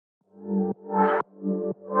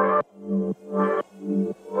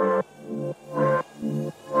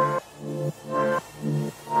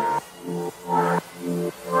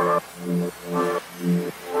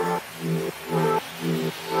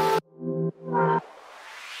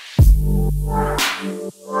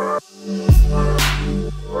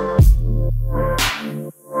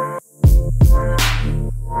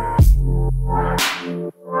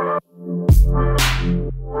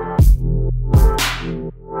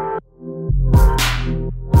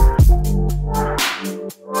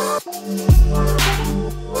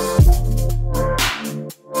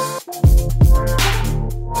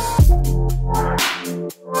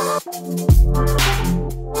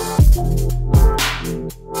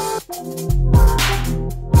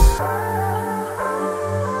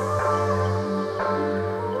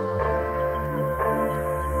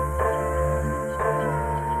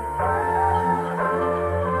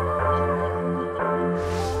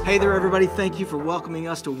Hey there, everybody. Thank you for welcoming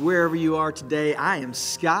us to wherever you are today. I am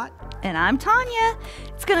Scott. And I'm Tanya.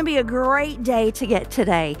 It's going to be a great day to get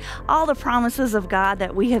today. All the promises of God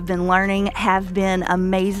that we have been learning have been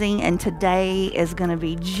amazing, and today is going to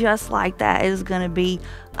be just like that. It is going to be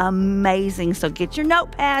amazing. So get your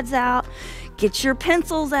notepads out, get your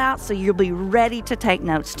pencils out, so you'll be ready to take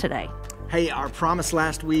notes today. Hey, our promise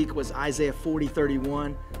last week was Isaiah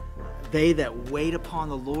 40:31. They that wait upon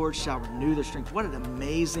the Lord shall renew their strength. What an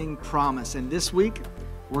amazing promise. And this week,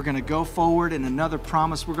 we're going to go forward in another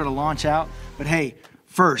promise we're going to launch out. But hey,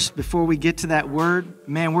 first, before we get to that word,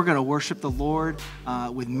 man, we're going to worship the Lord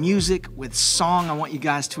with music, with song. I want you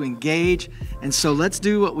guys to engage. And so let's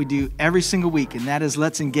do what we do every single week, and that is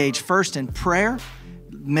let's engage first in prayer,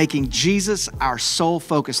 making Jesus our sole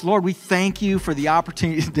focus. Lord, we thank you for the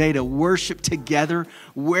opportunity today to worship together.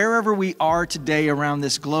 Wherever we are today around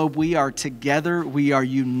this globe, we are together. We are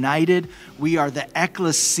united. We are the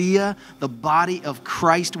ecclesia, the body of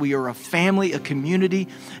Christ. We are a family, a community.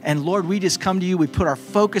 And Lord, we just come to you. We put our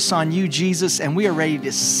focus on you, Jesus, and we are ready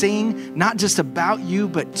to sing, not just about you,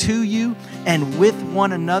 but to you and with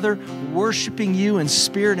one another, worshiping you in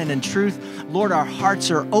spirit and in truth. Lord, our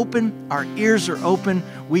hearts are open. Our ears are open.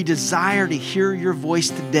 We desire to hear your voice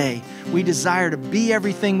today. We desire to be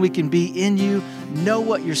everything we can be in you, know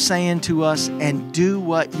what you're saying to us, and do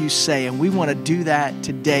what you say. And we want to do that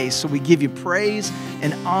today. So we give you praise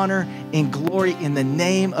and honor and glory in the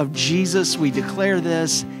name of Jesus. We declare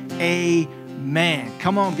this. Amen.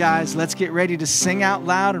 Come on, guys. Let's get ready to sing out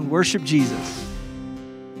loud and worship Jesus.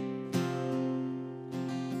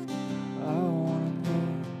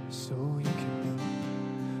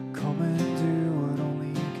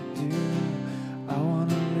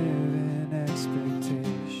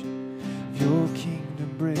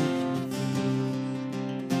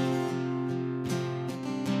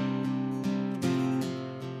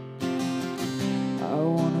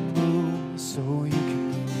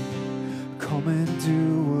 Come and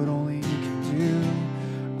do what only you can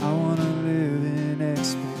do. I want to live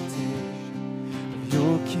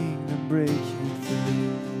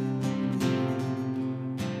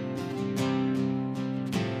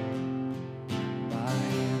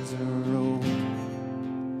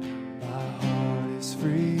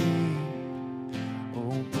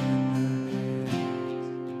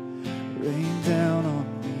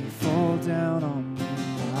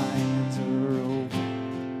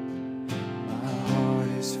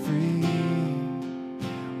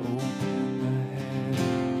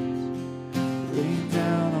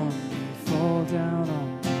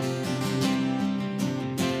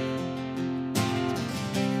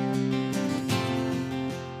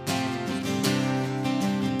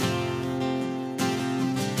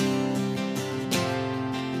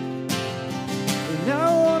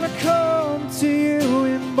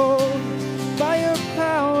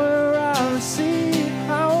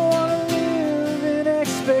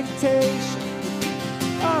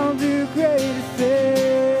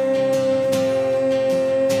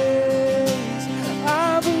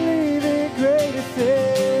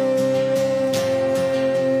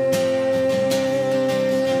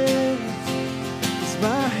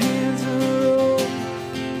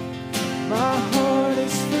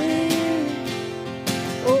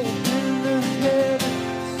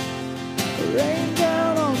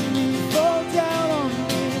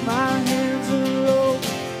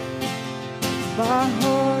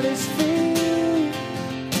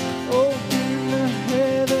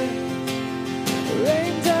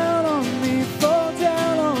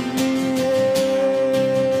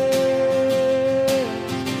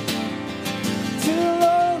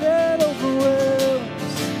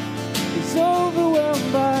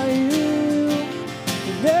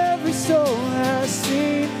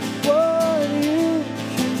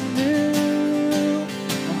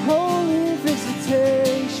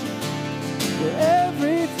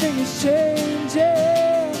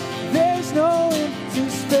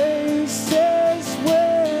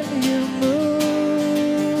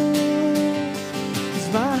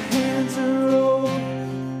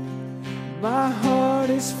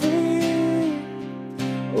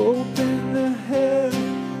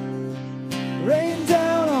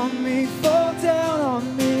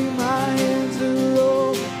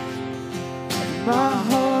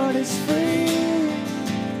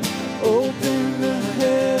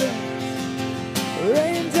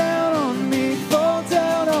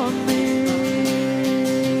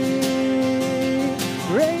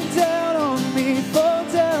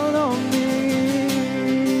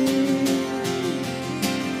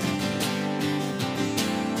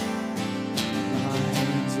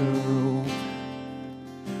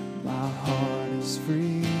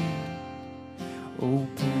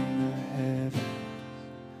Open the heavens,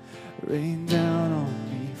 rain down on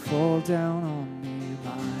me, fall down on me.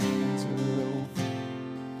 My hands are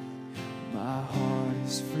open, my heart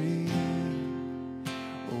is free.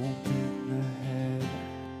 Open the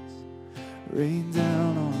heavens, rain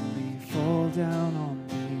down on me, fall down on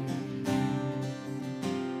me.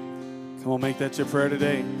 Come on, make that your prayer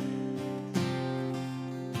today.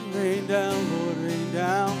 Rain down, Lord, rain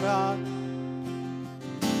down, God.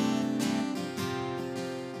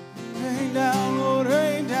 Rain down, Lord,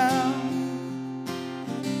 rain down.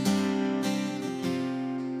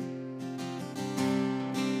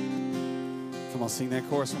 Come on, sing that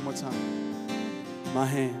chorus one more time. My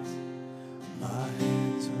hands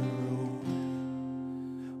are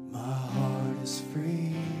open, my heart is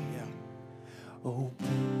free.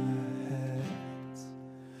 Open the heavens,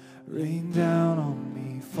 rain down on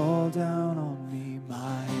me, fall down on me.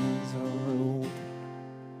 My hands are open,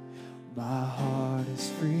 my heart is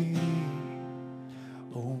free.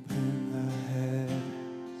 Open the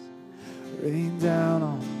heavens, rain down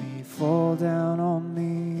on me, fall down on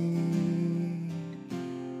me.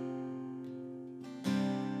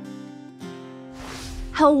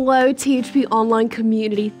 Hello, THP Online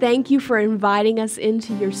community. Thank you for inviting us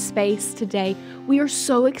into your space today. We are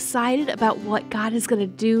so excited about what God is going to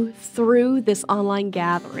do through this online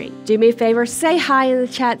gathering. Do me a favor, say hi in the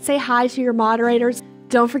chat, say hi to your moderators.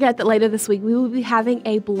 Don't forget that later this week, we will be having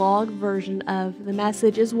a blog version of the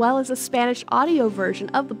message as well as a Spanish audio version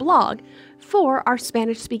of the blog for our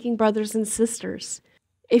Spanish-speaking brothers and sisters.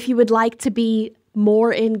 If you would like to be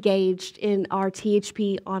more engaged in our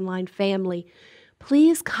THP Online family,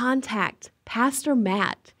 please contact Pastor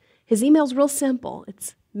Matt. His email is real simple.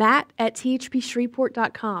 It's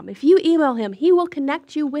matt@thpshreveport.com. If you email him, he will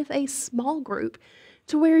connect you with a small group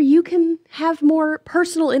to where you can have more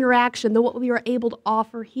personal interaction than what we are able to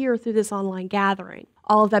offer here through this online gathering.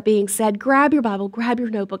 All of that being said, grab your Bible, grab your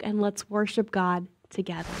notebook, and let's worship God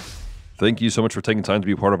together. Thank you so much for taking time to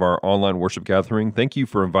be part of our online worship gathering. Thank you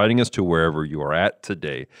for inviting us to wherever you are at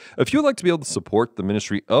today. If you would like to be able to support the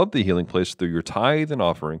ministry of The Healing Place through your tithe and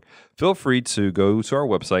offering, feel free to go to our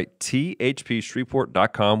website,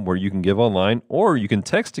 thpshreveport.com, where you can give online, or you can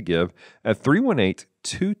text to give at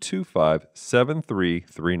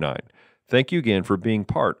 318-225-7339. Thank you again for being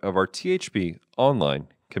part of our THP online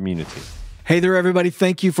community. Hey there, everybody.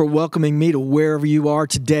 Thank you for welcoming me to wherever you are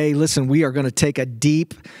today. Listen, we are going to take a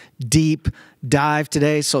deep dive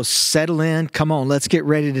today, so settle in. Come on, let's get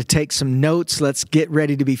ready to take some notes. Let's get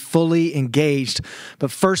ready to be fully engaged.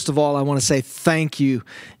 But first of all, I want to say thank you.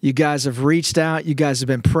 You guys have reached out. You guys have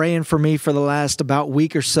been praying for me for the last about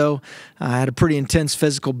week or so. I had a pretty intense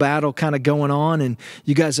physical battle kind of going on, and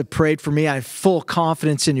you guys have prayed for me. I have full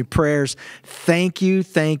confidence in your prayers. Thank you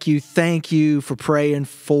for praying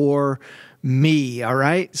for me, all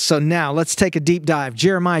right? So now let's take a deep dive.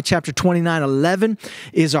 Jeremiah chapter 29:11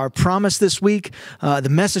 is our promise this week. The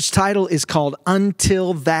message title is called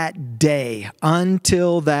Until That Day.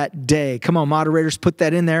 Until That Day. Come on, moderators, put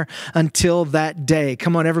that in there. Until that day.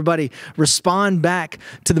 Come on, everybody, respond back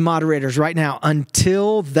to the moderators right now.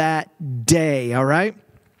 Until that day, all right?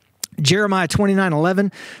 Jeremiah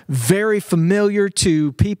 29:11, very familiar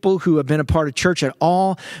to people who have been a part of church at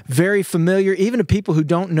all, very familiar, even to people who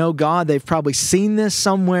don't know God. They've probably seen this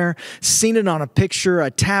somewhere, seen it on a picture, a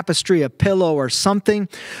tapestry, a pillow, or something.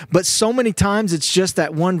 But so many times it's just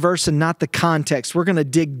that one verse and not the context. We're going to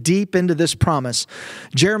dig deep into this promise.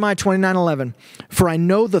 Jeremiah 29:11, for I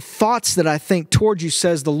know the thoughts that I think toward you,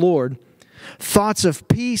 says the Lord, thoughts of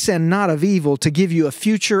peace and not of evil, to give you a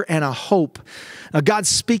future and a hope. God's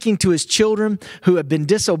speaking to his children who have been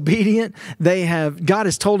disobedient. God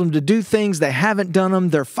has told them to do things. They haven't done them.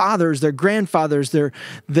 Their fathers, their grandfathers, the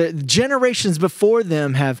generations before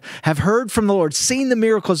them have heard from the Lord, seen the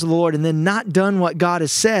miracles of the Lord, and then not done what God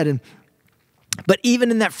has said. But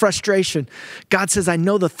even in that frustration, God says, I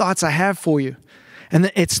know the thoughts I have for you.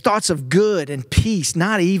 And it's thoughts of good and peace,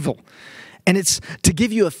 not evil. And it's to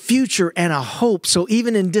give you a future and a hope. So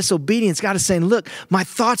even in disobedience, God is saying, look, my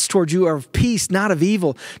thoughts towards you are of peace, not of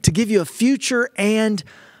evil, to give you a future and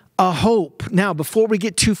a hope. Now, before we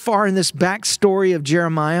get too far in this backstory of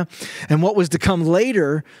Jeremiah and what was to come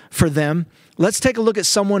later for them, let's take a look at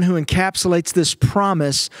someone who encapsulates this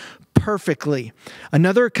promise perfectly.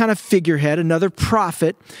 Another kind of figurehead, another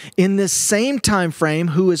prophet in this same time frame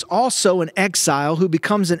who is also an exile, who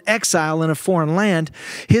becomes an exile in a foreign land.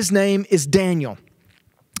 His name is Daniel.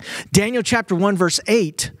 Daniel chapter 1 verse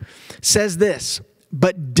 8 says this,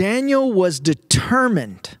 but Daniel was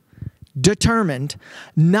determined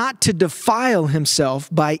not to defile himself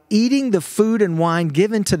by eating the food and wine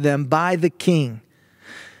given to them by the king.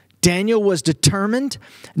 Daniel was determined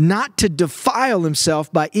not to defile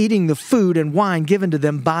himself by eating the food and wine given to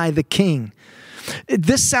them by the king.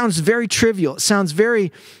 This sounds very trivial. It sounds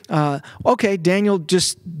very, okay, Daniel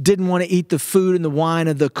just didn't want to eat the food and the wine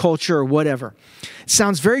of the culture or whatever. It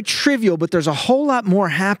sounds very trivial, but there's a whole lot more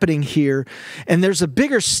happening here. And there's a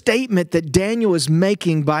bigger statement that Daniel is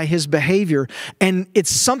making by his behavior. And it's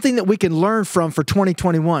something that we can learn from for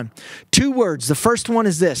 2021. 2 words. The first one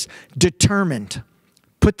is this: determined.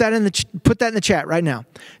 Put that in the chat right now.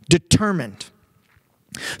 Determined.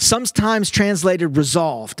 Sometimes translated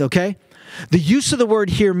resolved, okay? The use of the word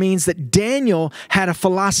here means that Daniel had a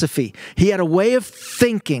philosophy. He had a way of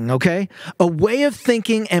thinking, okay? A way of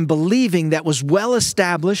thinking and believing that was well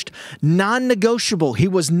established, non-negotiable. He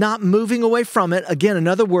was not moving away from it. Again,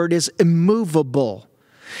 another word is immovable.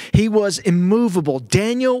 He was immovable.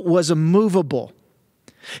 Daniel was immovable.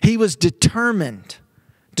 He was determined.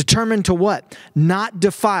 Determined to what? Not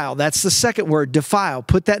defile. That's the second word, defile.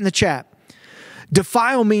 Put that in the chat.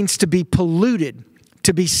 Defile means to be polluted,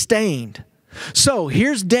 to be stained. So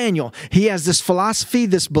here's Daniel. He has this philosophy,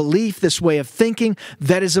 this belief, this way of thinking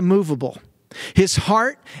that is immovable. His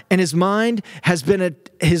heart and his mind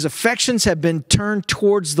his affections have been turned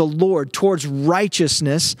towards the Lord, towards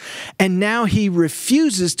righteousness, and now he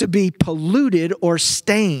refuses to be polluted or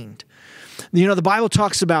stained. You know, the Bible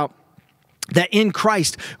talks about that in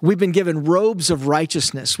Christ, we've been given robes of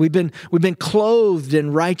righteousness. We've been clothed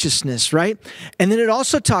in righteousness, right? And then it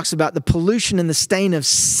also talks about the pollution and the stain of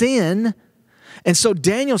sin. And so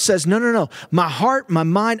Daniel says, no. My heart, my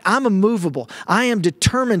mind, I'm immovable. I am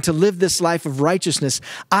determined to live this life of righteousness.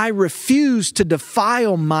 I refuse to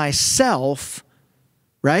defile myself,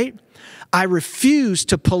 right? I refuse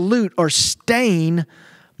to pollute or stain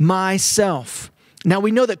myself. Now,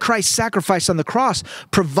 we know that Christ's sacrifice on the cross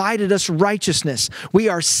provided us righteousness. We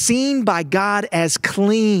are seen by God as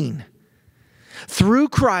clean. Through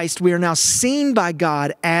Christ, we are now seen by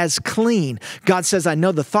God as clean. God says, I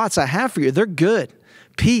know the thoughts I have for you. They're good.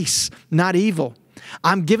 Peace, not evil.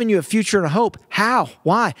 I'm giving you a future and a hope. How?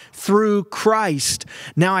 Why? Through Christ.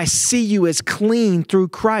 Now I see you as clean through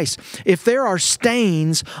Christ. If there are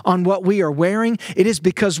stains on what we are wearing, it is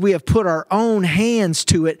because we have put our own hands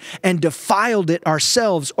to it and defiled it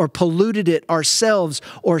ourselves, or polluted it ourselves,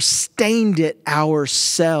 or stained it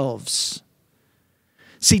ourselves.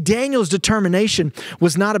 See, Daniel's determination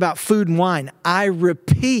was not about food and wine. I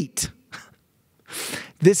repeat,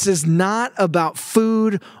 this is not about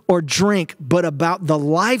food or drink, but about the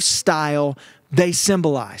lifestyle they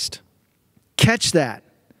symbolized. Catch that.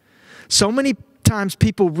 So many times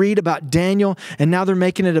people read about Daniel and now they're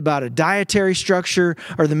making it about a dietary structure,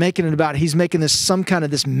 or they're making it about he's making this some kind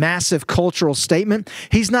of this massive cultural statement.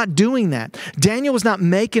 He's not doing that. Daniel was not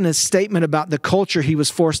making a statement about the culture he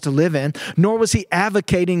was forced to live in, nor was he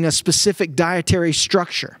advocating a specific dietary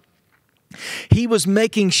structure. He was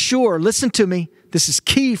making sure, listen to me, this is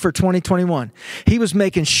key for 2021. He was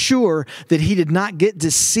making sure that he did not get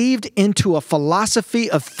deceived into a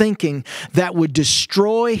philosophy of thinking that would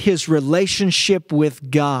destroy his relationship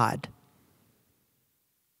with God.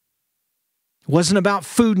 It wasn't about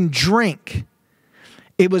food and drink.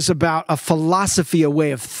 It was about a philosophy, a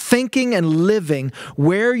way of thinking and living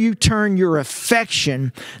where you turn your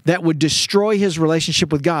affection that would destroy his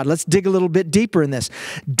relationship with God. Let's dig a little bit deeper in this.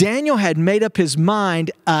 Daniel had made up his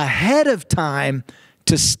mind ahead of time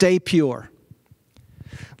to stay pure.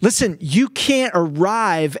 Listen, you can't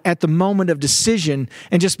arrive at the moment of decision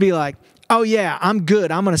and just be like, oh yeah, I'm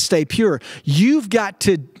good, I'm going to stay pure. You've got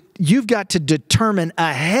to determine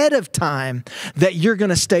ahead of time that you're going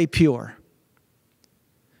to stay pure.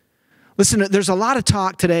 Listen, there's a lot of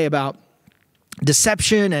talk today about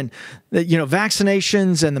deception and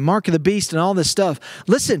vaccinations and the mark of the beast and all this stuff.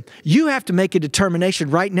 Listen, you have to make a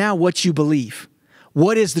determination right now what you believe.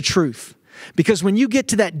 What is the truth? Because when you get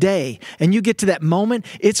to that day and you get to that moment,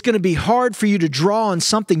 it's going to be hard for you to draw on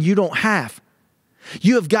something you don't have.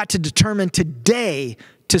 You have got to determine today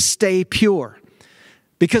to stay pure.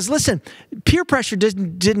 Because listen, peer pressure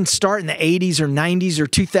didn't start in the 80s or 90s or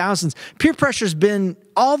 2000s. Peer pressure's been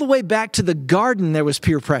all the way back to the garden. There was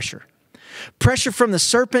peer pressure. Pressure from the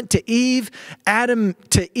serpent to Eve, Adam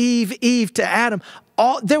to Eve, Eve to Adam.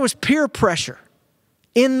 There was peer pressure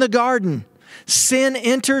in the garden. Sin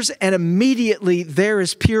enters and immediately there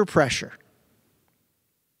is peer pressure.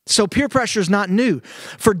 So peer pressure is not new.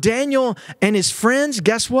 For Daniel and his friends,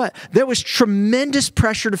 guess what? There was tremendous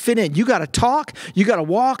pressure to fit in. You got to talk, you got to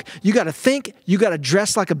walk, you got to think, you got to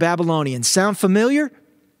dress like a Babylonian. Sound familiar?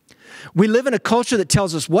 We live in a culture that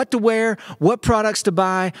tells us what to wear, what products to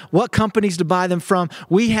buy, what companies to buy them from.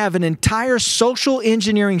 We have an entire social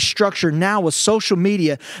engineering structure now with social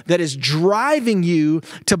media that is driving you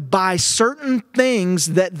to buy certain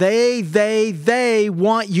things that they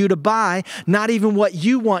want you to buy, not even what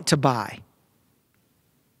you want to buy.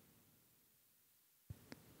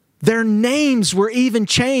 Their names were even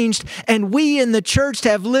changed, and we in the church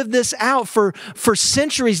have lived this out for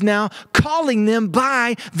centuries now, calling them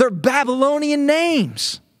by their Babylonian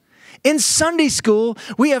names. In Sunday school,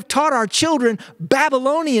 we have taught our children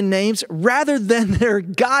Babylonian names rather than their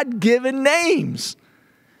God-given names.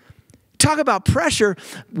 Talk about pressure.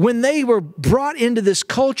 When they were brought into this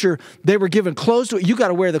culture, they were given clothes to it. You got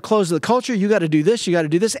to wear the clothes of the culture. You got to do this. You got to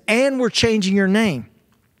do this. And we're changing your name.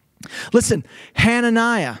 Listen,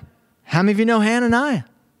 Hananiah. How many of you know Hananiah?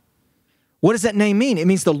 What does that name mean? It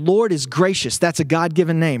means the Lord is gracious. That's a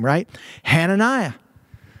God-given name, right? Hananiah.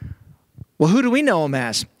 Well, who do we know him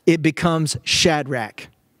as? It becomes Shadrach,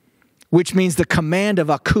 which means the command of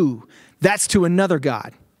Aku. That's to another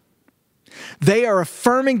God. They are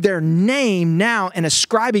affirming their name now and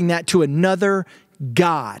ascribing that to another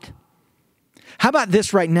God. How about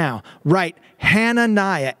this right now? Write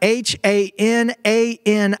Hananiah, Hananiah.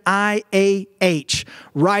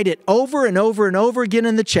 Write it over and over and over again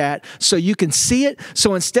in the chat so you can see it.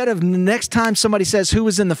 So instead of next time somebody says who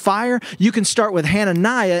was in the fire, you can start with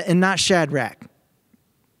Hananiah and not Shadrach.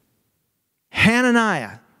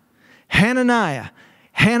 Hananiah, Hananiah,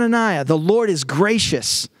 Hananiah. The Lord is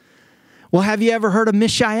gracious. Well, have you ever heard of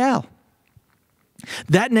Mishael?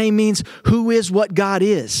 That name means who is what God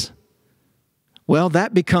is. Well,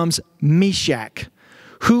 that becomes Meshach,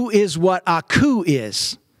 who is what Aku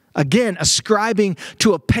is. Again, ascribing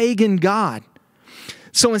to a pagan god.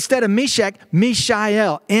 So instead of Meshach,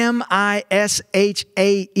 Mishael, Mishael,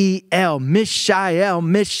 Mishael,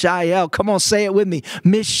 Mishael. Come on, say it with me,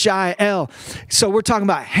 Mishael. So we're talking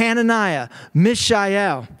about Hananiah,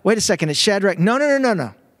 Mishael. Wait a second, it's Shadrach.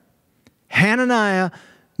 No. Hananiah,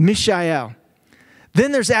 Mishael.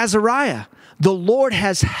 Then there's Azariah. The Lord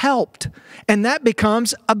has helped. And that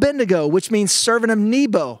becomes Abednego, which means servant of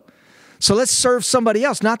Nebo. So let's serve somebody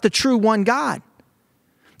else, not the true one God.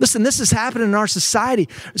 Listen, this is happening in our society.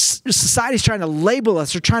 Society's trying to label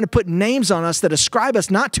us or trying to put names on us that ascribe us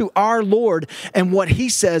not to our Lord and what He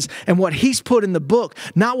says and what He's put in the book,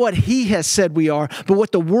 not what He has said we are, but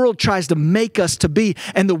what the world tries to make us to be.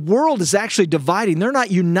 And the world is actually dividing. They're not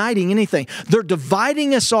uniting anything. They're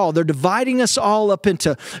dividing us all. They're dividing us all up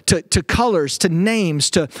into colors, to names,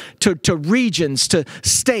 to regions, to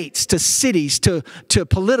states, to cities, to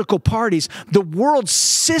political parties. The world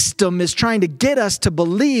system is trying to get us to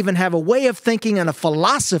believe and have a way of thinking and a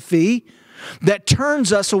philosophy that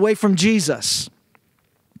turns us away from Jesus.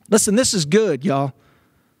 Listen, this is good, y'all.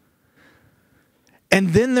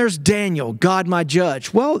 And then there's Daniel, God my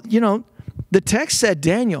judge. Well, you know, the text said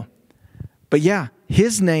Daniel. But yeah,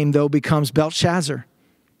 his name, though, becomes Belshazzar,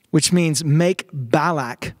 which means make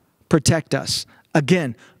Balak protect us.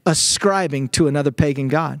 Again, ascribing to another pagan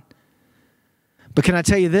god. But can I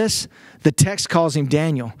tell you this? The text calls him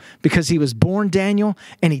Daniel because he was born Daniel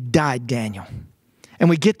and he died Daniel. And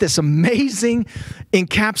we get this amazing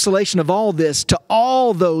encapsulation of all this to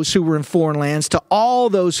all those who were in foreign lands, to all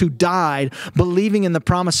those who died believing in the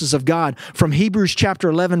promises of God. From Hebrews chapter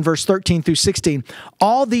 11, verse 13 through 16,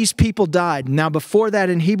 all these people died. Now before that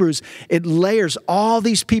in Hebrews, it layers all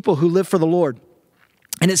these people who live for the Lord.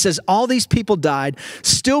 And it says all these people died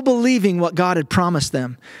still believing what God had promised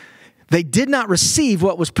them. They did not receive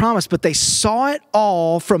what was promised, but they saw it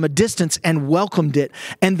all from a distance and welcomed it.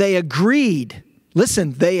 And they agreed.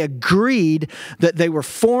 Listen, they agreed that they were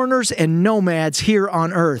foreigners and nomads here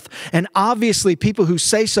on earth. And obviously, people who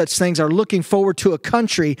say such things are looking forward to a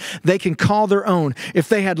country they can call their own. If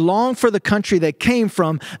they had longed for the country they came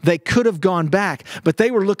from, they could have gone back. But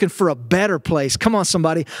they were looking for a better place. Come on,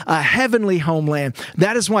 somebody, a heavenly homeland.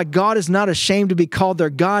 That is why God is not ashamed to be called their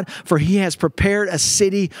God, for He has prepared a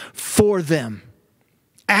city for them.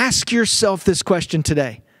 Ask yourself this question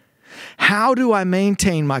today. How do I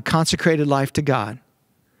maintain my consecrated life to God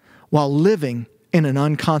while living in an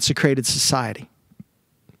unconsecrated society?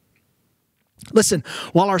 Listen,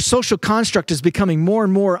 while our social construct is becoming more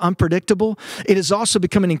and more unpredictable, it is also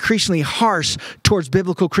becoming increasingly harsh towards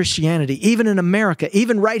biblical Christianity, even in America,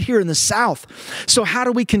 even right here in the South. So how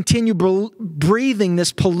do we continue breathing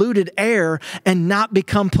this polluted air and not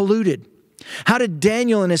become polluted? How did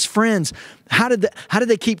Daniel and his friends, how did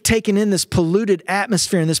they keep taking in this polluted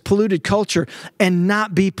atmosphere and this polluted culture and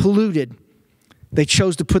not be polluted? They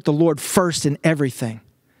chose to put the Lord first in everything.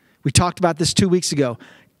 We talked about this 2 weeks ago.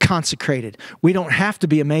 consecrated. We don't have to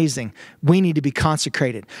be amazing. We need to be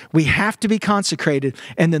consecrated. We have to be consecrated,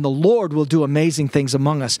 and then the Lord will do amazing things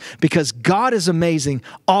among us. Because God is amazing,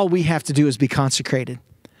 all we have to do is be consecrated.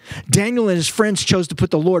 Daniel and his friends chose to put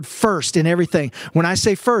the Lord first in everything. When I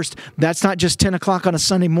say first, that's not just 10 o'clock on a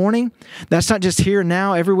Sunday morning. That's not just here and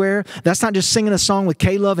now everywhere. That's not just singing a song with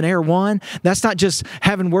K-Love and Air One. That's not just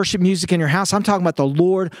having worship music in your house. I'm talking about the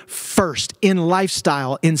Lord first in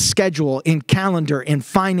lifestyle, in schedule, in calendar, in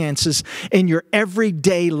finances, in your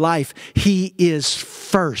everyday life. He is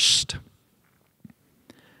first.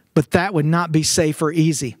 But that would not be safe or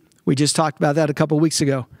easy. We just talked about that a couple of weeks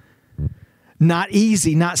ago. Not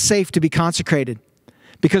easy, not safe to be consecrated.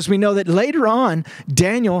 Because we know that later on,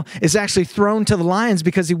 Daniel is actually thrown to the lions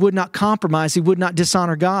because he would not compromise, he would not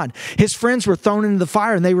dishonor God. His friends were thrown into the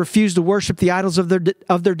fire and they refused to worship the idols of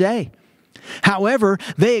their day. However,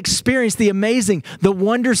 they experienced the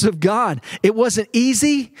wonders of God. It wasn't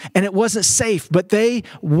easy and it wasn't safe, but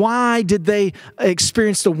why did they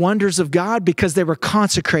experience the wonders of God? Because they were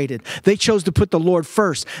consecrated. They chose to put the Lord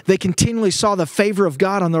first. They continually saw the favor of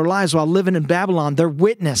God on their lives while living in Babylon. Their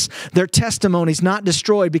witness, their testimonies not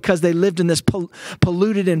destroyed because they lived in this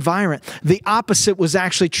polluted environment. The opposite was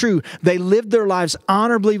actually true. They lived their lives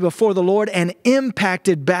honorably before the Lord and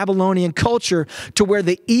impacted Babylonian culture to where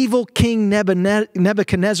the evil king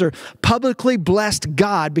Nebuchadnezzar publicly blessed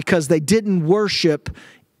God because they didn't worship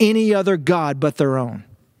any other god but their own.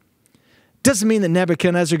 Doesn't mean that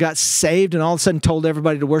Nebuchadnezzar got saved and all of a sudden told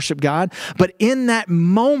everybody to worship God. But in that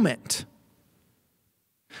moment,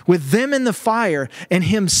 with them in the fire and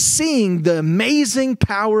him seeing the amazing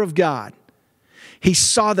power of God, he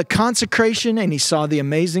saw the consecration and he saw the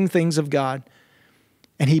amazing things of God.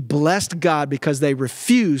 And he blessed God because they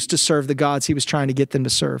refused to serve the gods he was trying to get them to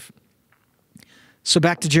serve. So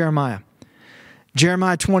back to Jeremiah.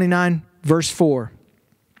 Jeremiah 29, verse 4.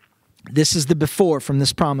 This is the before from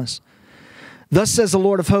this promise. Thus says the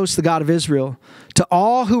Lord of hosts, the God of Israel, to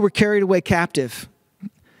all who were carried away captive.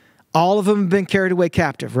 All of them have been carried away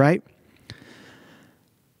captive, right?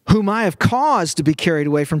 Whom I have caused to be carried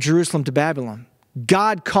away from Jerusalem to Babylon.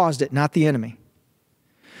 God caused it, not the enemy.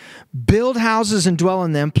 Build houses and dwell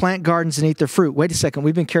in them, plant gardens and eat their fruit. Wait a second,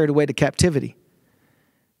 we've been carried away to captivity.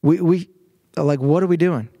 Like, what are we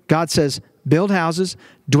doing? God says, build houses,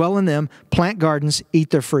 dwell in them, plant gardens, eat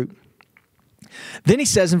their fruit. Then he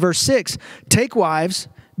says in verse 6, take wives,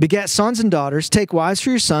 beget sons and daughters, take wives for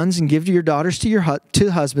your sons and give your daughters to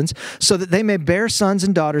husbands, so that they may bear sons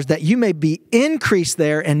and daughters, that you may be increased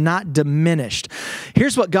there and not diminished.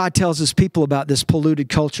 Here's what God tells his people about this polluted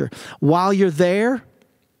culture. While you're there,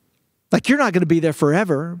 like you're not going to be there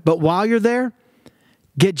forever, but while you're there,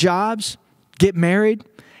 get jobs, get married,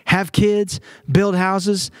 have kids, build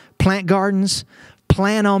houses, plant gardens,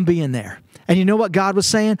 plan on being there. And you know what God was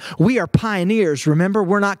saying? We are pioneers. Remember,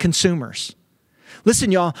 we're not consumers.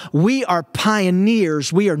 Listen, y'all, we are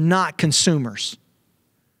pioneers. We are not consumers.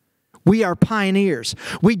 We are pioneers.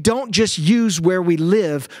 We don't just use where we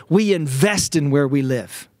live. We invest in where we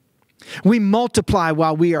live. We multiply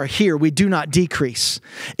while we are here. We do not decrease.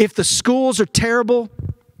 If the schools are terrible,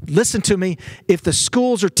 listen to me, if the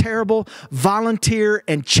schools are terrible, volunteer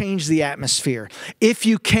and change the atmosphere. If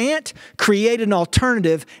you can't, create an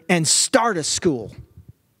alternative and start a school.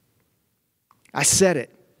 I said it.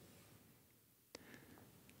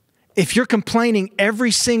 If you're complaining every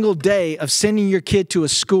single day of sending your kid to a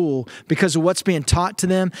school because of what's being taught to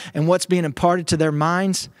them and what's being imparted to their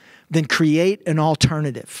minds, then create an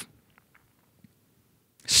alternative.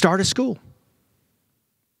 Start a school.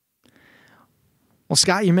 Well,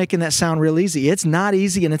 Scott, you're making that sound real easy. It's not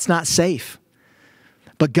easy and it's not safe.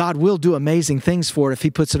 But God will do amazing things for it if he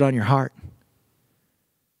puts it on your heart.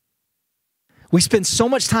 We spend so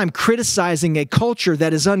much time criticizing a culture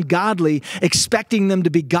that is ungodly, expecting them to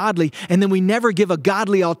be godly, and then we never give a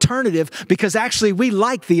godly alternative because actually we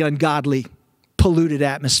like the ungodly, polluted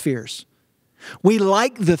atmospheres. We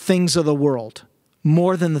like the things of the world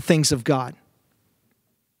more than the things of God.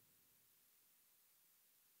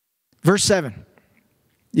 Verse 7.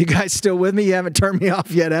 You guys still with me? You haven't turned me off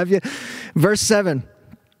yet, have you? Verse 7.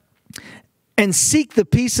 And seek the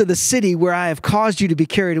peace of the city where I have caused you to be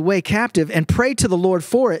carried away captive, and pray to the Lord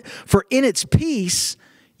for it, for in its peace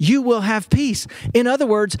you will have peace. In other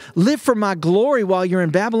words, live for my glory while you're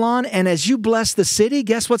in Babylon, and as you bless the city,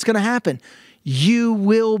 guess what's going to happen? You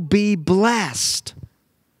will be blessed.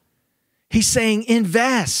 He's saying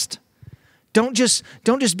invest. Don't just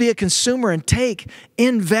be a consumer and take.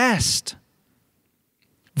 Invest.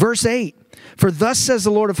 Verse 8. For thus says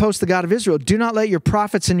the Lord of hosts, the God of Israel, do not let your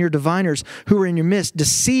prophets and your diviners who are in your midst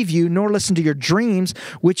deceive you, nor listen to your dreams,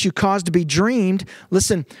 which you cause to be dreamed.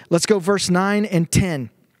 Listen, let's go verse 9 and 10.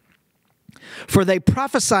 For they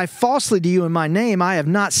prophesy falsely to you in my name. I have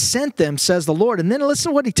not sent them, says the Lord. And then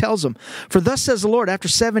listen to what he tells them. For thus says the Lord, after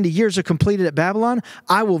 70 years are completed at Babylon,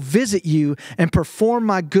 I will visit you and perform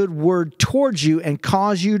my good word towards you and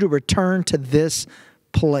cause you to return to this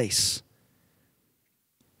place.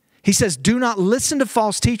 He says, do not listen to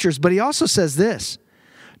false teachers, but he also says this,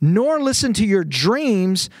 nor listen to your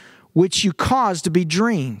dreams, which you cause to be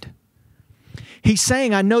dreamed. He's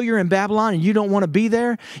saying, I know you're in Babylon and you don't want to be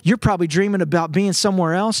there. You're probably dreaming about being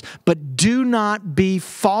somewhere else, but do not be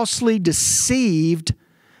falsely deceived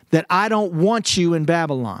that I don't want you in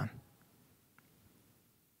Babylon.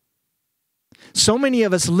 So many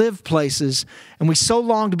of us live places and we so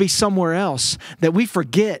long to be somewhere else that we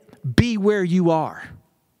forget, be where you are.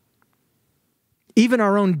 Even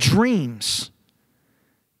our own dreams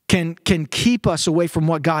can keep us away from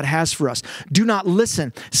what God has for us. Do not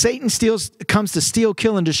listen. Satan comes to steal,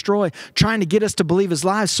 kill, and destroy, trying to get us to believe his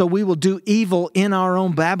lies so we will do evil in our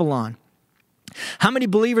own Babylon. How many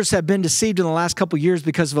believers have been deceived in the last couple of years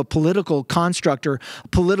because of a political construct or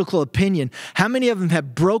political opinion? How many of them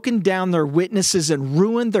have broken down their witnesses and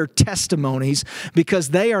ruined their testimonies because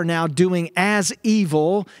they are now doing as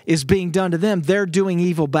evil is being done to them? They're doing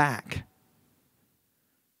evil back.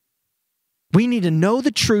 We need to know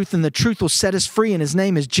the truth, and the truth will set us free, and his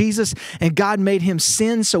name is Jesus, and God made him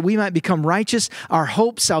sin so we might become righteous. Our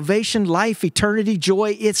hope, salvation, life, eternity,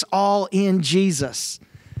 joy, it's all in Jesus.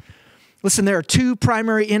 Listen, there are two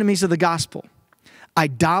primary enemies of the gospel: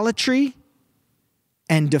 idolatry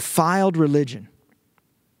and defiled religion.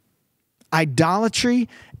 Idolatry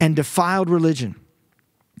and defiled religion.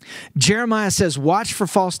 Jeremiah says, watch for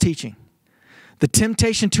false teaching. The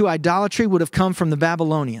temptation to idolatry would have come from the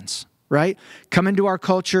Babylonians. Right? Come into our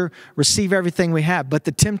culture, receive everything we have. But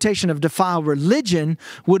the temptation of defiled religion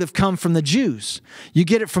would have come from the Jews. You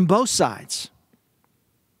get it from both sides.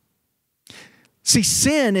 See,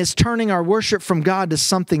 sin is turning our worship from God to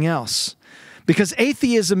something else. Because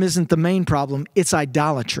atheism isn't the main problem, it's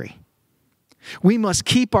idolatry. We must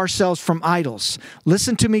keep ourselves from idols.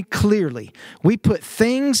 Listen to me clearly. We put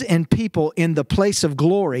things and people in the place of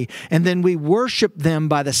glory, and then we worship them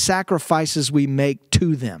by the sacrifices we make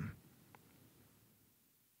to them.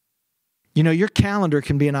 You know, your calendar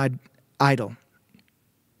can be an idol.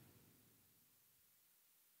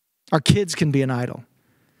 Our kids can be an idol.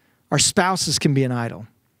 Our spouses can be an idol.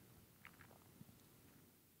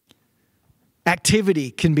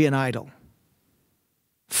 Activity can be an idol.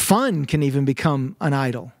 Fun can even become an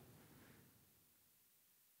idol.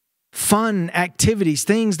 Fun, activities,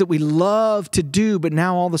 things that we love to do, but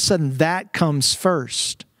now all of a sudden that comes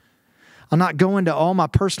first. I'll not go into all my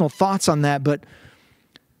personal thoughts on that, but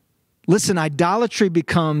listen, idolatry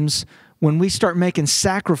becomes when we start making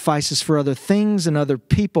sacrifices for other things and other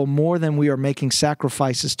people more than we are making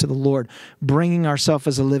sacrifices to the Lord, bringing ourselves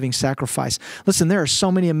as a living sacrifice. Listen, there are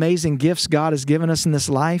so many amazing gifts God has given us in this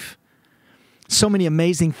life, so many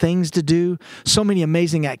amazing things to do, so many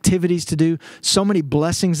amazing activities to do, so many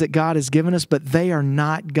blessings that God has given us, but they are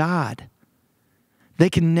not God. They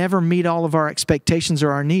can never meet all of our expectations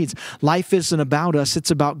or our needs. Life isn't about us, it's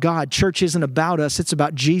about God. Church isn't about us, it's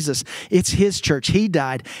about Jesus. It's his church. He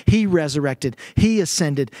died, he resurrected, he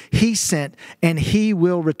ascended, he sent, and he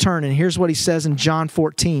will return. And here's what he says in John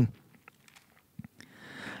 14.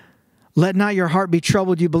 Let not your heart be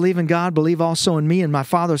troubled. You believe in God, believe also in me. In my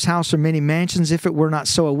Father's house are many mansions. If it were not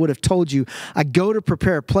so, I would have told you. I go to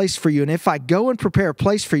prepare a place for you. And if I go and prepare a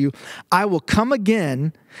place for you, I will come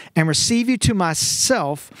again and receive you to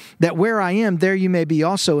myself, that where I am, there you may be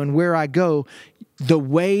also. And where I go, the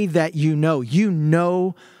way that you know. You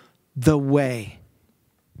know the way.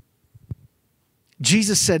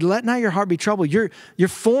 Jesus said, let not your heart be troubled. You're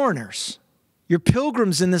foreigners. You're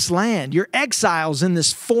pilgrims in this land. You're exiles in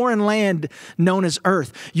this foreign land known as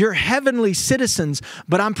earth. You're heavenly citizens,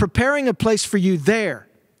 but I'm preparing a place for you there.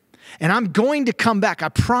 And I'm going to come back. I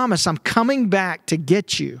promise I'm coming back to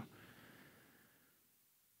get you.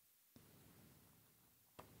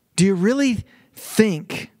 Do you really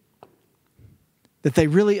think that they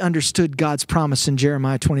really understood God's promise in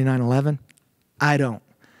Jeremiah 29:11? I don't.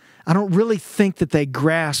 I don't really think that they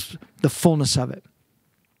grasped the fullness of it.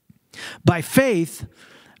 By faith,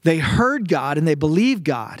 they heard God and they believed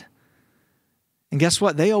God. And guess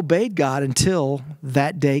what? They obeyed God until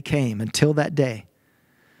that day came, until that day.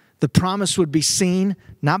 The promise would be seen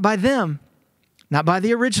not by them, not by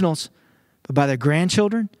the originals, but by their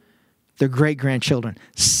grandchildren, their great-grandchildren.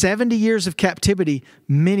 70 years of captivity,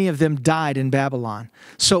 many of them died in Babylon.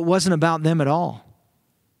 So it wasn't about them at all.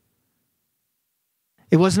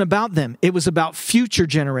 It wasn't about them. It was about future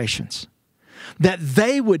generations. That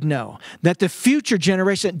they would know, that the future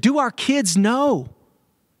generation, do our kids know?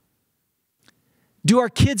 Do our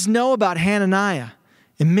kids know about Hananiah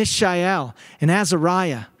and Mishael and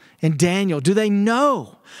Azariah and Daniel? Do they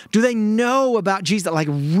know? Do they know about Jesus? Like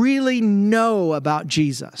really know about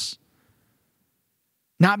Jesus?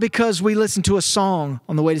 Not because we listen to a song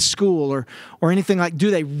on the way to school or anything like,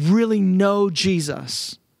 do they really know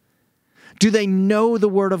Jesus? Do they know the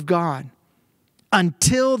Word of God?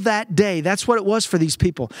 Until that day, that's what it was for these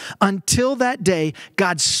people. Until that day,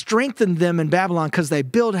 God strengthened them in Babylon because they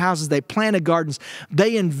built houses, they planted gardens,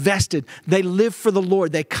 they invested, they lived for the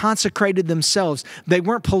Lord, they consecrated themselves. They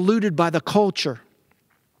weren't polluted by the culture.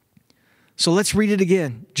 So let's read it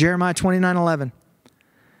again. Jeremiah 29:11.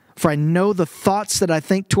 For I know the thoughts that I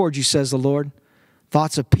think toward you, says the Lord,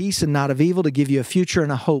 thoughts of peace and not of evil, to give you a future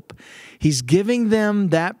and a hope. He's giving them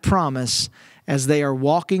that promise as they are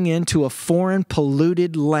walking into a foreign,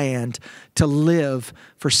 polluted land to live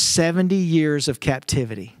for 70 years of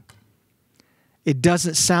captivity. It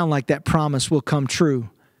doesn't sound like that promise will come true,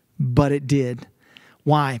 but it did.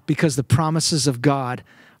 Why? Because the promises of God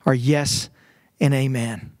are yes and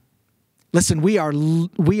amen. Listen, we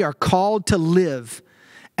are called to live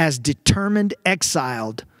as determined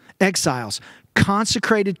exiles,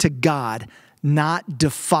 consecrated to God, not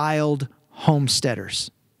defiled homesteaders.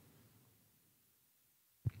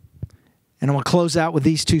 And I want to close out with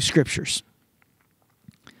these two scriptures.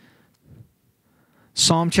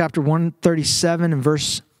 Psalm chapter 137 and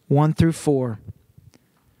verse 1 through 4.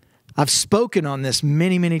 I've spoken on this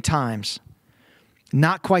many, many times.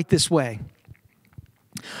 Not quite this way.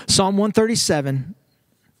 Psalm 137,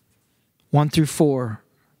 1 through 4.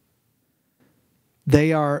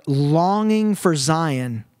 They are longing for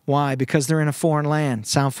Zion. Why? Because they're in a foreign land.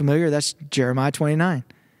 Sound familiar? That's Jeremiah 29.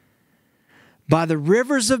 By the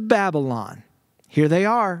rivers of Babylon, here they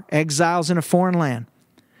are, exiles in a foreign land.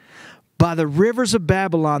 By the rivers of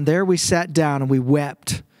Babylon, there we sat down and we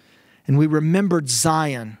wept, and we remembered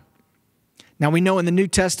Zion. Now we know in the New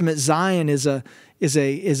Testament, Zion is a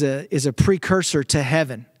precursor to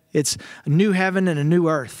heaven. It's a new heaven and a new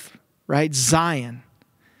earth, right? Zion,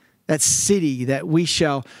 that city that we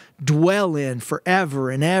shall dwell in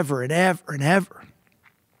forever and ever and ever and ever.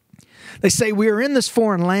 They say, we are in this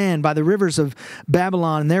foreign land by the rivers of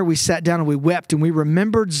Babylon, and there we sat down and we wept, and we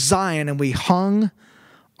remembered Zion, and we hung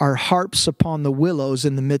our harps upon the willows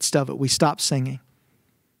in the midst of it. We stopped singing.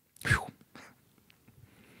 Whew.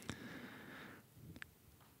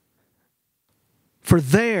 For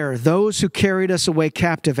there, those who carried us away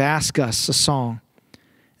captive asked us a song,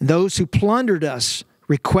 and those who plundered us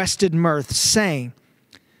requested mirth, saying,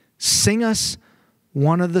 sing us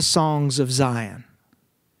one of the songs of Zion.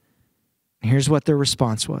 Here's what their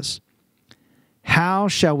response was. How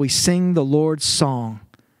shall we sing the Lord's song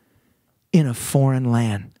in a foreign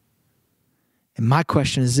land? And my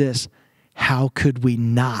question is this, how could we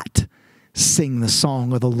not sing the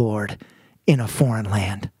song of the Lord in a foreign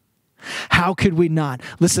land? How could we not?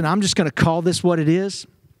 Listen, I'm just going to call this what it is.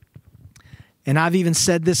 And I've even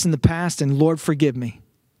said this in the past, and Lord, forgive me.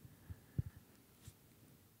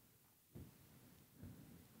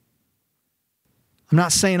 I'm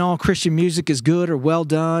not saying all Christian music is good or well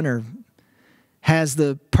done or has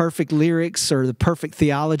the perfect lyrics or the perfect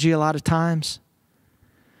theology a lot of times.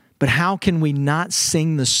 But how can we not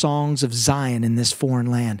sing the songs of Zion in this foreign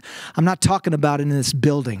land? I'm not talking about in this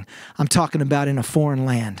building. I'm talking about in a foreign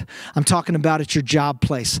land. I'm talking about at your job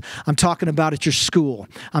place. I'm talking about at your school.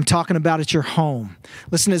 I'm talking about at your home.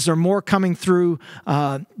 Listen, is there more coming through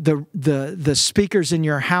the speakers in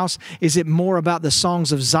your house? Is it more about the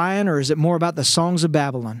songs of Zion, or is it more about the songs of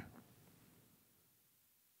Babylon?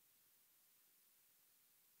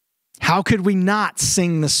 How could we not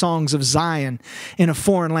sing the songs of Zion in a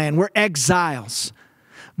foreign land? We're exiles,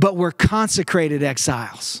 but we're consecrated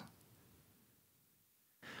exiles.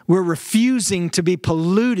 We're refusing to be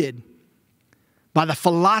polluted by the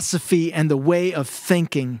philosophy and the way of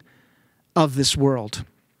thinking of this world.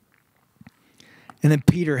 And then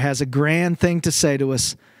Peter has a grand thing to say to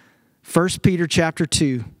us. 1 Peter chapter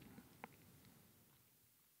 2.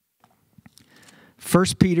 1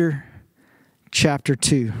 Peter chapter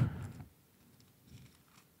 2.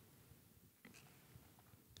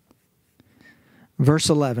 Verse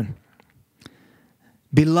 11,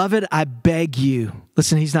 beloved, I beg you.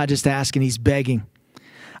 Listen, he's not just asking, he's begging.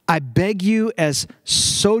 I beg you as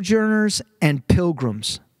sojourners and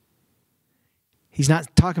pilgrims. He's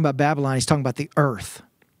not talking about Babylon, he's talking about the earth.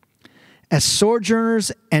 as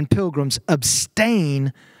sojourners and pilgrims,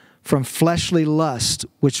 abstain from fleshly lust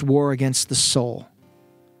which war against the soul.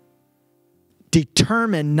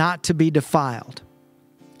 Determined not to be defiled.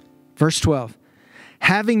 Verse 12.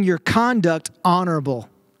 Having your conduct honorable,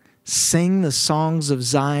 sing the songs of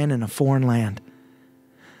Zion in a foreign land.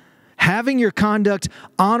 Having your conduct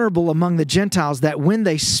honorable among the Gentiles, that when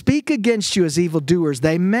they speak against you as evildoers,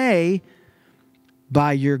 they may,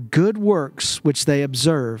 by your good works which they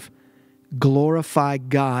observe, glorify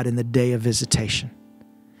God in the day of visitation.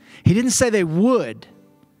 He didn't say they would,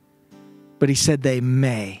 but he said they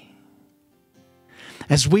may.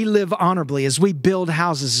 As we live honorably, as we build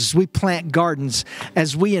houses, as we plant gardens,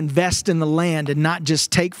 as we invest in the land and not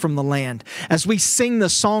just take from the land, as we sing the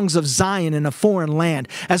songs of Zion in a foreign land,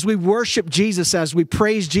 as we worship Jesus, as we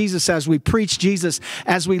praise Jesus, as we preach Jesus,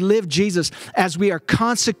 as we live Jesus, as we are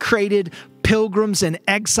consecrated pilgrims and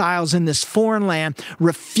exiles in this foreign land,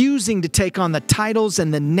 refusing to take on the titles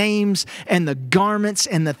and the names and the garments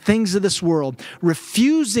and the things of this world,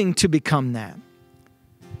 refusing to become that.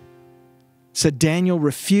 So Daniel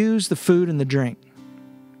refused the food and the drink.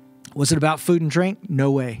 Was it about food and drink?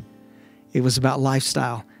 No way. It was about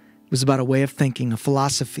lifestyle. It was about a way of thinking, a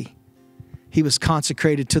philosophy. He was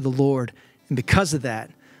consecrated to the Lord. And because of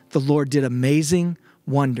that, the Lord did amazing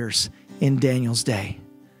wonders in Daniel's day.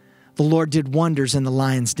 The Lord did wonders in the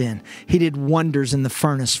lion's den. He did wonders in the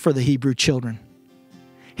furnace for the Hebrew children.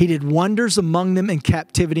 He did wonders among them in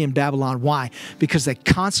captivity in Babylon. Why? Because they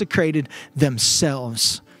consecrated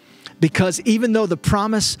themselves. Because even though the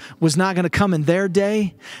promise was not going to come in their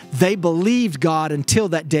day, they believed God until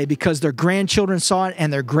that day because their grandchildren saw it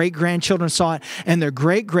and their great-grandchildren saw it and their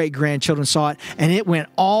great-great-grandchildren saw it. And it went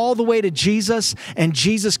all the way to Jesus, and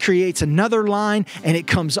Jesus creates another line, and it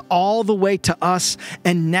comes all the way to us.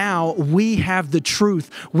 And now we have the truth.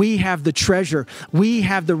 We have the treasure. We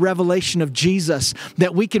have the revelation of Jesus,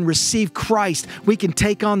 that we can receive Christ. We can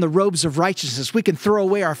take on the robes of righteousness. We can throw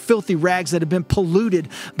away our filthy rags that have been polluted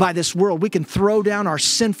by this world. We can throw down our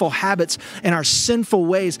sinful habits and our sinful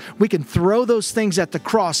ways. We can throw those things at the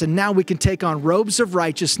cross, and now we can take on robes of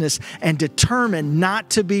righteousness and determine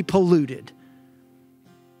not to be polluted.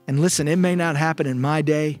 And listen, it may not happen in my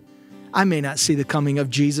day. I may not see the coming of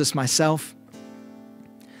Jesus myself,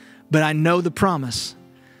 but I know the promise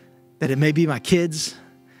that it may be my kids,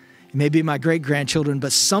 it may be my great-grandchildren,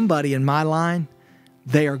 but somebody in my line,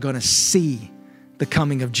 they are going to see the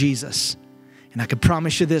coming of Jesus. And I can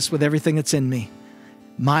promise you this with everything that's in me.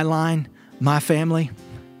 My line, my family,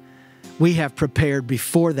 we have prepared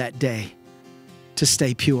before that day to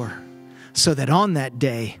stay pure. So that on that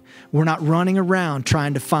day, we're not running around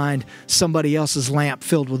trying to find somebody else's lamp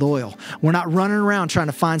filled with oil. We're not running around trying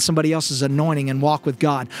to find somebody else's anointing and walk with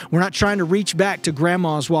God. We're not trying to reach back to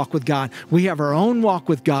grandma's walk with God. We have our own walk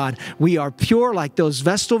with God. We are pure like those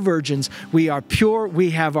Vestal virgins. We are pure.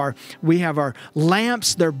 We have our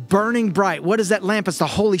lamps. They're burning bright. What is that lamp? It's the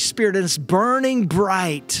Holy Spirit, and it's burning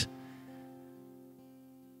bright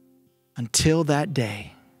until that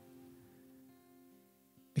day.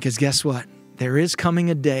 Because guess what? There is coming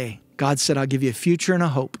a day. God said, I'll give you a future and a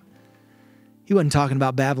hope. He wasn't talking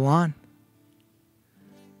about Babylon.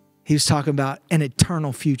 He was talking about an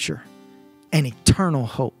eternal future, an eternal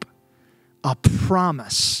hope, a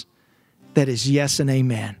promise that is yes and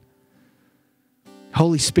amen.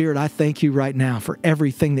 Holy Spirit, I thank you right now for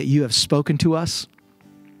everything that you have spoken to us.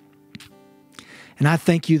 And I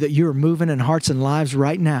thank you that you are moving in hearts and lives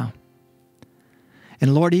right now.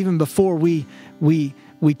 And Lord, even before we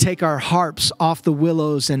take our harps off the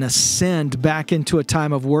willows and ascend back into a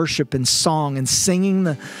time of worship and song and singing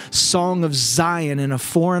the song of Zion in a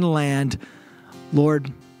foreign land,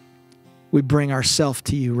 Lord, we bring ourselves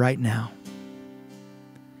to you right now.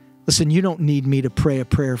 Listen, you don't need me to pray a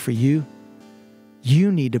prayer for you.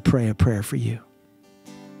 You need to pray a prayer for you.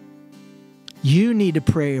 You need to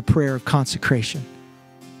pray a prayer of consecration.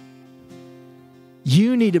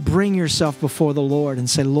 You need to bring yourself before the Lord and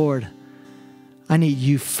say, Lord, I need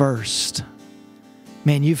you first.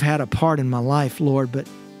 Man, you've had a part in my life, Lord, but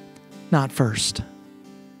not first.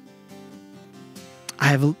 I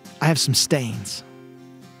have some stains.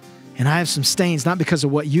 And I have some stains not because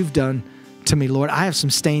of what you've done to me, Lord. I have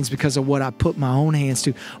some stains because of what I put my own hands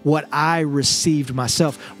to, what I received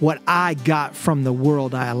myself, what I got from the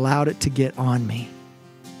world. I allowed it to get on me.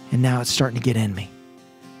 And now it's starting to get in me.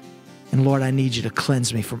 And Lord, I need you to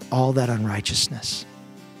cleanse me from all that unrighteousness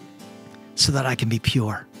so that I can be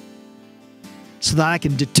pure, so that I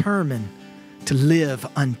can determine to live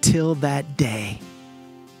until that day,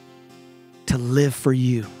 to live for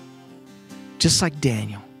you, just like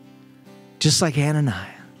Daniel, just like Hananiah,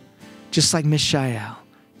 just like Mishael,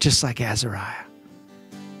 just like Azariah.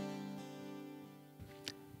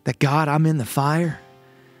 That God, I'm in the fire.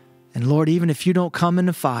 And Lord, even if you don't come in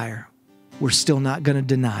the fire, we're still not going to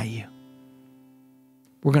deny you.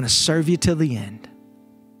 We're going to serve you till the end.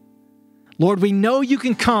 Lord, we know you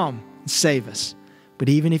can come and save us. But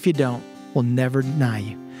even if you don't, we'll never deny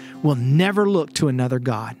you. We'll never look to another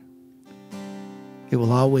God. It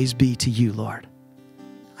will always be to you, Lord,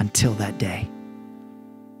 until that day.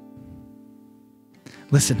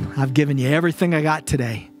 Listen, I've given you everything I got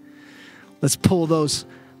today. Let's pull those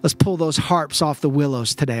harps off the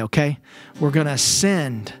willows today, okay? We're going to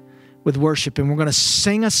ascend with worship, and we're going to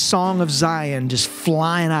sing a song of Zion just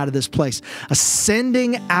flying out of this place,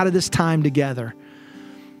 ascending out of this time together.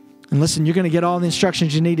 And listen, you're going to get all the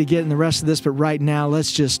instructions you need to get in the rest of this, but right now,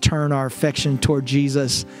 let's just turn our affection toward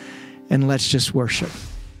Jesus and let's just worship.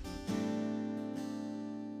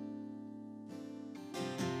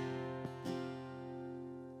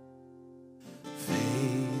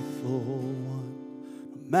 Faithful one,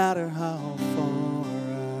 no matter how far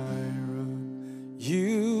I run,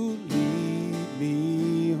 you lead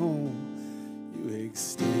me home. You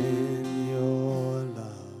extend your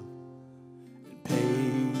love and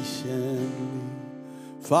patiently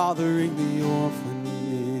fathering the orphan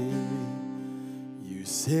in me. You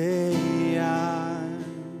say I'm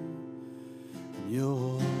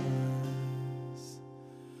yours,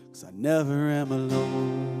 'cause I never am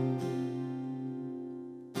alone.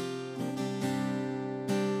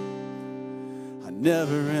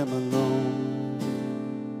 Never am alone.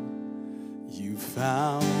 You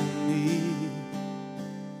found me.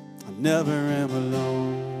 I never am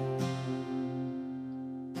alone.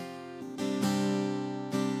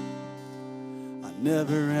 I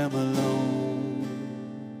never am alone.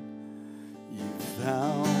 You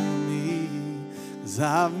found me, 'cause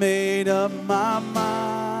I've made up my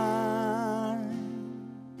mind.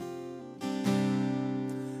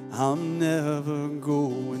 I'm never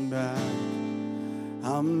going back.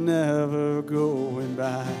 I'm never going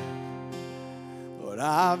back. Lord,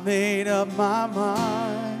 I've made up my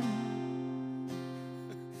mind.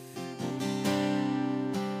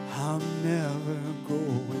 I'm never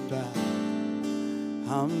going back.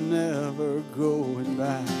 I'm never going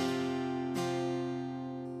back.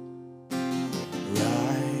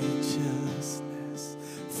 Righteousness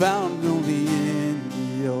found only in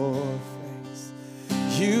your face.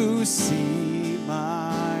 You see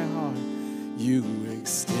my heart. You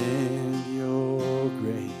extend your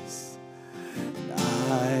grace, and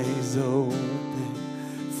eyes open,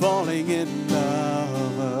 falling in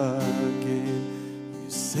love again. You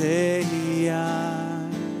say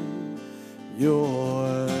I'm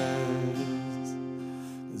yours,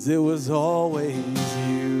 'cause it was always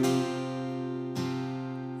you.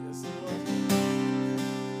 Yes,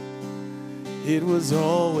 it was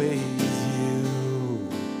always you.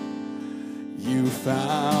 You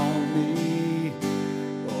found me.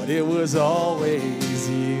 It was always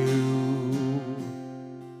you.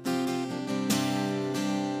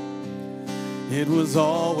 It was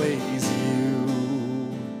always you.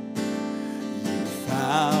 You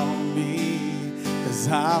found me, 'cause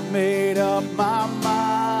I made up my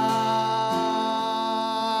mind.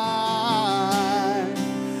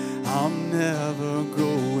 I'm never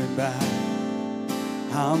going back.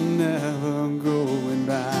 I'm never going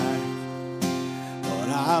back. But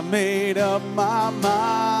I made up my mind.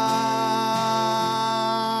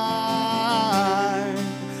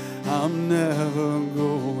 I'm never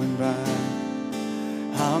going back.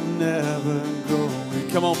 I'm never going.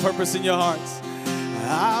 Come on, purpose in your hearts.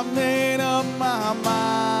 I made up my mind.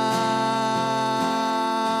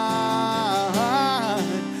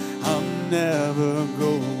 I'm never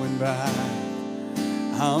going back.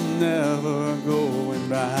 I'm never going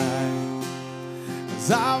back.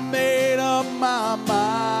 'Cause I made up my mind.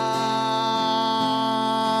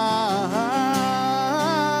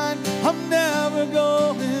 I'm never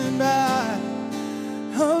going back.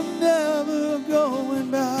 I'm never going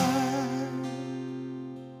back.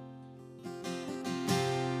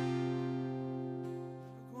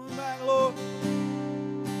 Going back, Lord.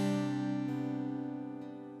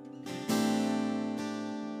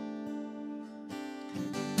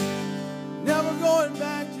 Never going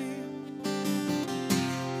back, Jesus.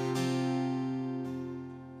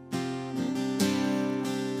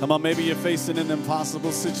 Come on, maybe you're facing an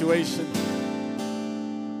impossible situation.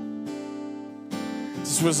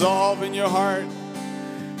 Just resolve in your heart,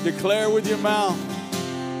 declare with your mouth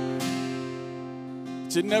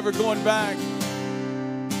that you're never going back.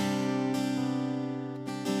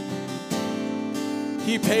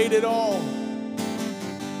 He paid it all,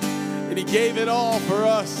 and He gave it all for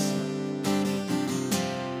us.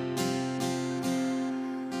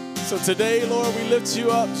 So today, Lord, we lift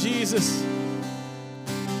you up, Jesus.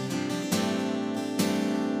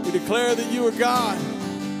 We declare that you are God.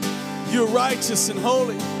 You're righteous and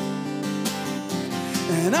holy.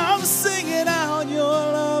 And I'm singing out your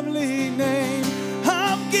lovely name.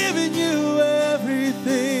 I'm giving you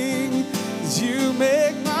everything. 'Cause you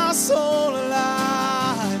make my soul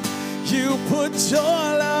alive. You put your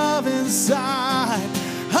love inside.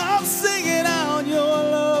 I'm singing out your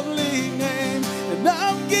lovely name. And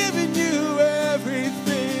I'm giving you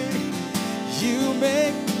everything. You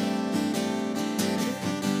make,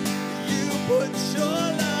 you put your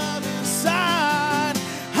love inside.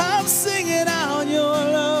 I'm singing out your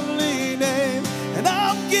lovely name. And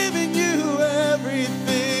I'm giving you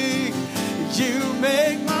everything. You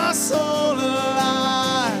make my soul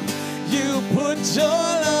alive. You put your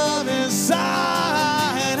love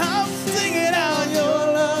inside. I'm singing out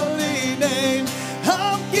your lovely name.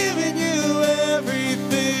 I'm giving you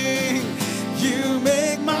everything. You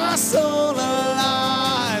make my soul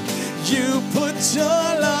alive. You put your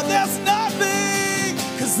love. There's nothing,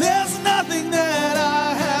 'cause there's nothing that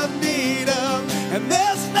I have need of, and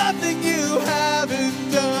there's nothing you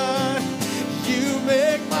haven't done. You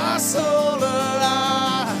make my soul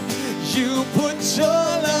alive. You put your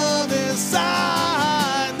love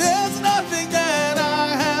inside. There's nothing that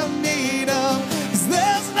I have need of, 'cause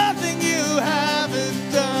there's nothing you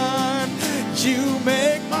haven't done. You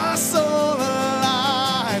make my soul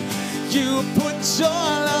alive. You put your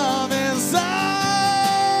love inside.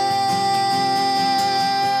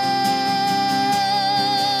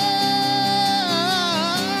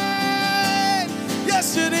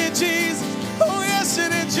 Yes, you did, Jesus. Oh, yes, you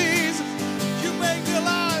did, Jesus. You make me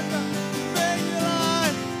alive. You make me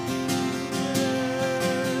alive.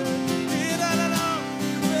 Yeah.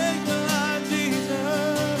 You make me alive,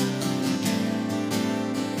 Jesus.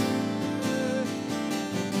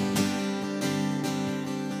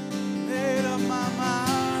 Made up my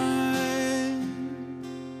mind.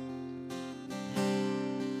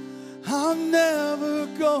 I'm never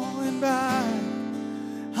going back.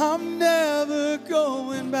 I'm never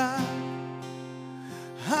going back.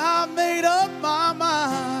 I made up my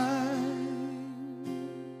mind.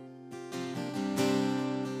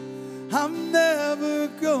 I'm never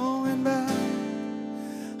going back.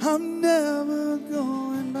 I'm never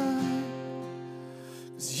going back.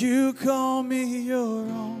 'Cause you call me your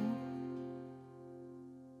own.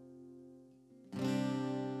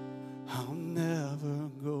 I'm never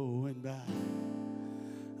going back.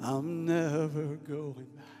 I'm never going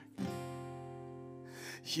back.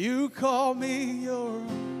 You call me your own.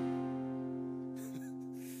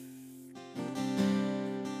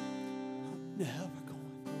 I'm never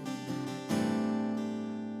going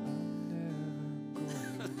back.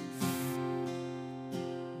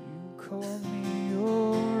 You call me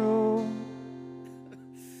your own.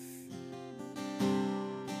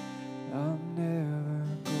 I'm never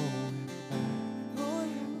going back.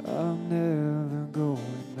 I'm never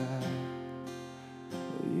going back.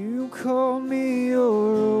 You call me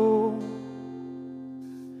your own.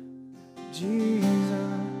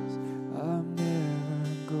 Jesus, I'm never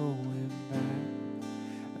going back.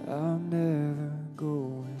 I'm never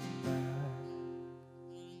going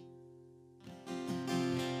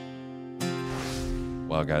back.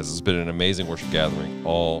 Wow, guys, it's been an amazing worship gathering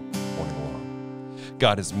all morning long.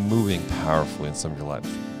 God is moving powerfully in some of your lives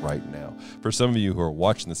right now. For some of you who are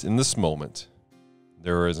watching this in this moment,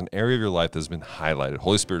 there is an area of your life that has been highlighted.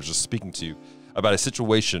 Holy Spirit is just speaking to you about a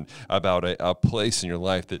situation, about a place in your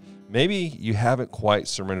life that maybe you haven't quite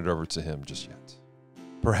surrendered over to Him just yet.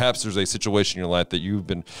 Perhaps there's a situation in your life that you've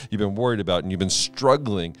been worried about, and you've been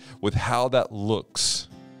struggling with how that looks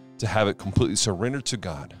to have it completely surrendered to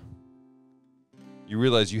God. You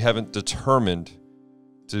realize you haven't determined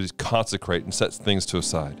to consecrate and set things to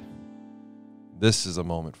aside. This is a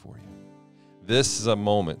moment for you. This is a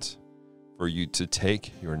moment for you to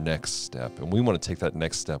take your next step, and we want to take that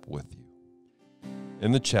next step with you.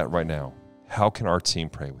 In the chat right now, how can our team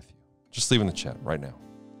pray with you? Just leave in the chat right now.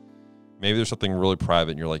 Maybe there's something really private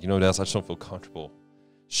and you're like, Dennis, I just don't feel comfortable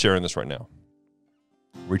sharing this right now.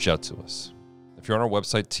 Reach out to us. If you're on our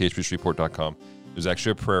website, thbstreetport.com, there's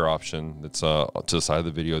actually a prayer option that's to the side of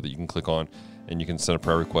the video that you can click on, and you can send a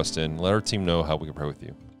prayer request in. Let our team know how we can pray with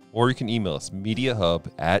you. Or you can email us,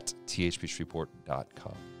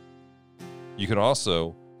 mediahub@thbstreetport.com. You can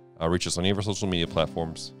also reach us on any of our social media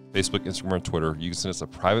platforms, Facebook, Instagram, and Twitter. You can send us a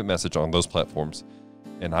private message on those platforms,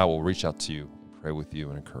 and I will reach out to you, and pray with you,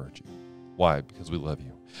 and encourage you. Why? Because we love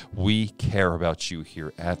you. We care about you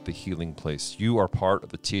here at The Healing Place. You are part of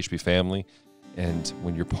the THP family, and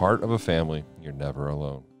when you're part of a family, you're never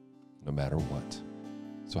alone, no matter what.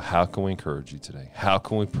 So how can we encourage you today? How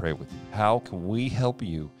can we pray with you? How can we help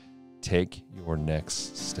you take your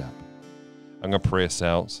next step? I'm going to pray us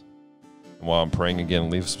out. And while I'm praying again,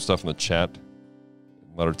 leave some stuff in the chat.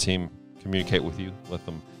 Let our team communicate with you. Let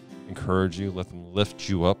them encourage you. Let them lift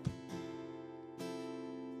you up.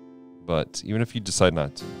 But even if you decide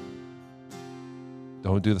not to,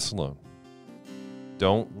 don't do this alone.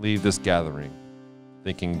 Don't leave this gathering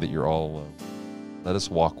thinking that you're all alone. Let us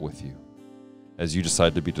walk with you as you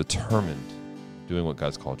decide to be determined doing what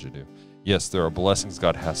God's called you to do. Yes, there are blessings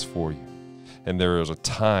God has for you. And there is a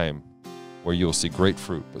time where you'll see great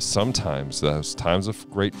fruit. But sometimes those times of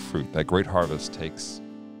great fruit, that great harvest, takes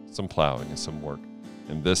some plowing and some work.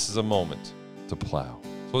 And this is a moment to plow.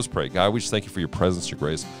 So let's pray. God, we just thank you for your presence, your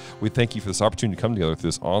grace. We thank you for this opportunity to come together through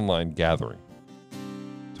this online gathering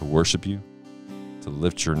to worship you, to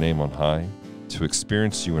lift your name on high, to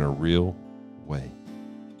experience you in a real way.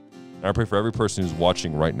 And I pray for every person who's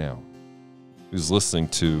watching right now, who's listening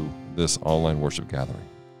to this online worship gathering.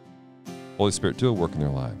 Holy Spirit, do a work in their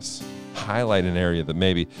lives. Highlight an area that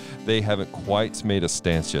maybe they haven't quite made a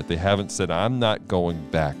stance yet. They haven't said, I'm not going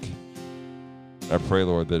back. I pray,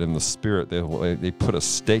 Lord, that in the Spirit, they put a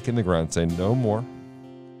stake in the ground saying, no more,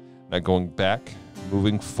 not going back,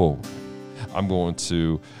 moving forward. I'm going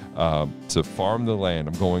to farm the land.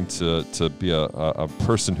 I'm going to be a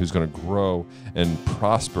person who's going to grow and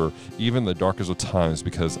prosper even in the darkest of times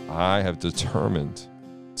because I have determined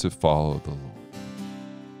to follow the Lord.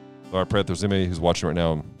 Lord, I pray that there's anybody who's watching right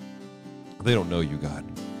now, they don't know you, God.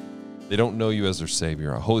 They don't know you as their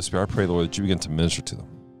Savior. Holy Spirit, I pray, Lord, that you begin to minister to them.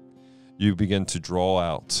 You begin to draw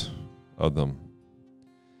out of them.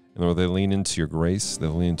 And Lord, they lean into your grace. They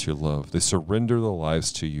lean into your love. They surrender their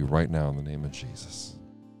lives to you right now in the name of Jesus.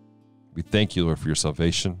 We thank you, Lord, for your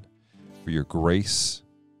salvation, for your grace,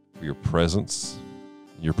 for your presence,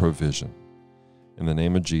 your provision. In the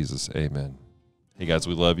name of Jesus, amen. Hey, guys,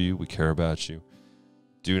 we love you. We care about you.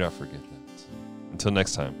 Do not forget that. Until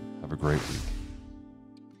next time, have a great week.